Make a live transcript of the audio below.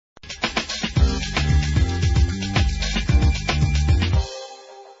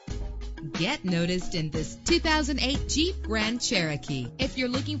Get noticed in this 2008 Jeep Grand Cherokee. If you're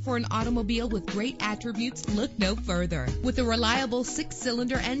looking for an automobile with great attributes, look no further. With a reliable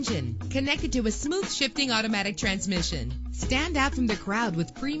 6-cylinder engine connected to a smooth shifting automatic transmission, stand out from the crowd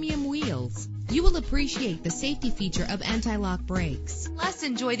with premium wheels. You will appreciate the safety feature of anti-lock brakes. Plus,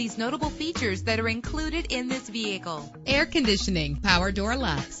 enjoy these notable features that are included in this vehicle: air conditioning, power door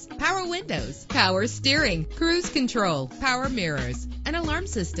locks, power windows, power steering, cruise control, power mirrors, an alarm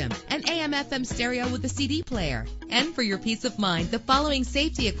system, an AM/FM stereo with a CD player. And for your peace of mind, the following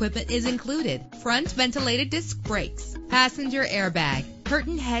safety equipment is included: front ventilated disc brakes, passenger airbag,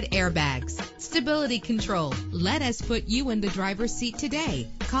 curtain head airbags, stability control. Let us put you in the driver's seat today.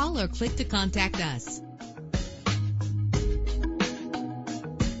 Call or click to contact us.